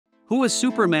Who is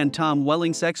Superman Tom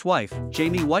Welling's ex-wife,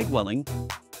 Jamie White Welling?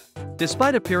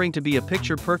 Despite appearing to be a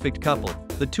picture-perfect couple,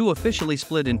 the two officially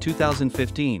split in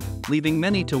 2015, leaving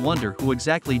many to wonder who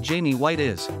exactly Jamie White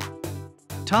is.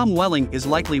 Tom Welling is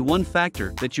likely one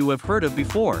factor that you have heard of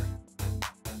before.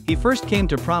 He first came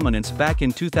to prominence back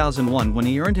in 2001 when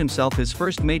he earned himself his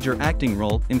first major acting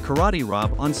role in Karate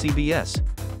Rob on CBS.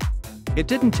 It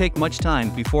didn't take much time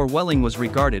before Welling was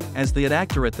regarded as the it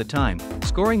actor at the time,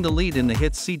 scoring the lead in the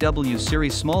hit CW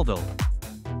series Smallville.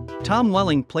 Tom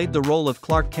Welling played the role of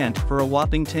Clark Kent for a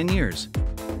whopping 10 years.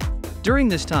 During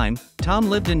this time, Tom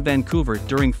lived in Vancouver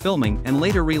during filming and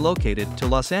later relocated to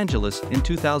Los Angeles in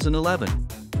 2011.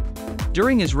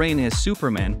 During his reign as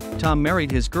Superman, Tom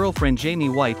married his girlfriend Jamie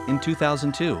White in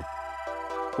 2002.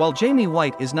 While Jamie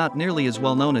White is not nearly as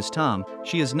well known as Tom,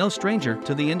 she is no stranger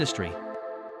to the industry.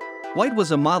 White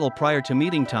was a model prior to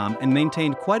meeting Tom and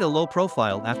maintained quite a low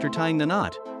profile after tying the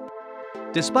knot.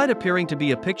 Despite appearing to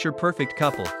be a picture-perfect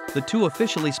couple, the two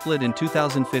officially split in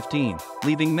 2015,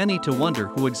 leaving many to wonder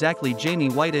who exactly Jamie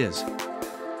White is.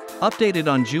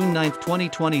 Updated on June 9,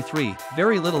 2023,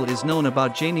 very little is known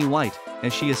about Jamie White,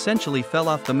 as she essentially fell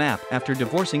off the map after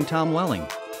divorcing Tom Welling.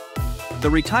 The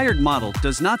retired model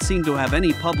does not seem to have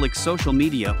any public social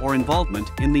media or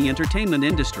involvement in the entertainment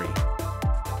industry.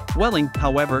 Welling,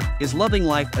 however, is loving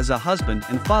life as a husband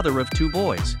and father of two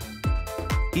boys.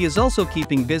 He is also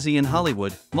keeping busy in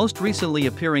Hollywood, most recently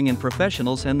appearing in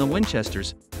Professionals and The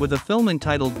Winchesters, with a film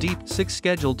entitled Deep Six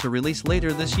scheduled to release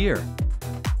later this year.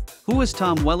 Who is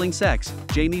Tom Welling's ex,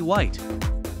 Jamie White?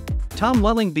 Tom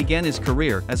Welling began his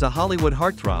career as a Hollywood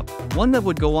heartthrob, one that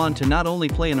would go on to not only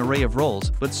play an array of roles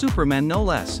but Superman no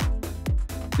less.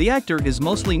 The actor is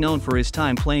mostly known for his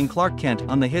time playing Clark Kent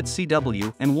on the hit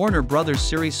CW and Warner Brothers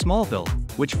series Smallville,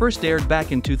 which first aired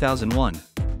back in 2001.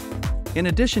 In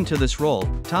addition to this role,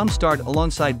 Tom starred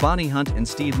alongside Bonnie Hunt and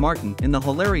Steve Martin in the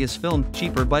hilarious film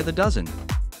Cheaper by the Dozen.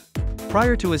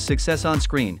 Prior to his success on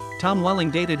screen, Tom Welling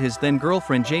dated his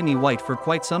then-girlfriend Jamie White for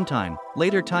quite some time,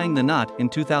 later tying the knot in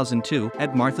 2002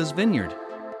 at Martha's Vineyard.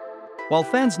 While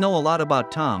fans know a lot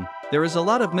about Tom, there is a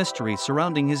lot of mystery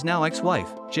surrounding his now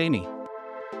ex-wife, Jamie.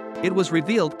 It was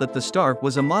revealed that the star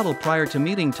was a model prior to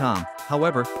meeting Tom,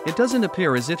 however, it doesn't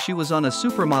appear as if she was on a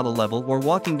supermodel level or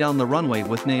walking down the runway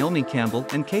with Naomi Campbell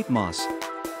and Kate Moss.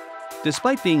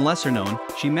 Despite being lesser known,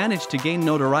 she managed to gain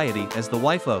notoriety as the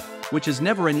wife of, which is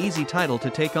never an easy title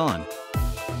to take on.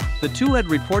 The two had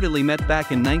reportedly met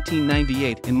back in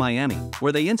 1998 in Miami,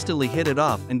 where they instantly hit it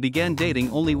off and began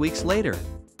dating only weeks later.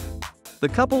 The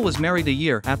couple was married a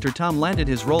year after Tom landed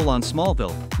his role on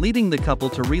Smallville, leading the couple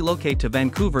to relocate to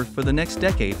Vancouver for the next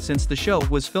decade since the show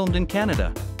was filmed in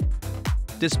Canada.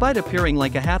 Despite appearing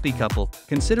like a happy couple,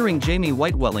 considering Jamie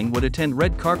White Welling would attend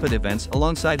red carpet events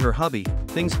alongside her hubby,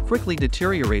 things quickly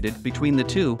deteriorated between the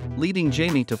two, leading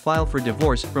Jamie to file for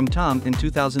divorce from Tom in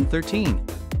 2013.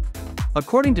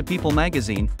 According to People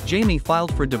magazine, Jamie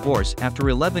filed for divorce after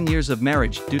 11 years of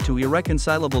marriage due to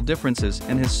irreconcilable differences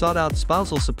and has sought out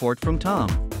spousal support from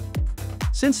Tom.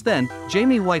 Since then,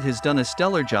 Jamie White has done a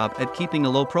stellar job at keeping a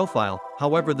low profile,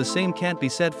 however the same can't be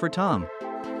said for Tom.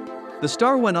 The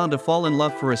star went on to fall in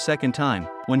love for a second time,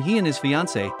 when he and his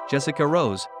fiancée, Jessica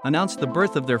Rose, announced the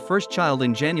birth of their first child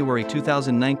in January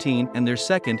 2019 and their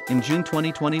second in June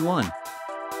 2021.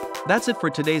 That's it for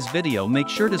today's video. Make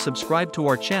sure to subscribe to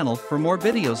our channel for more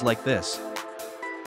videos like this.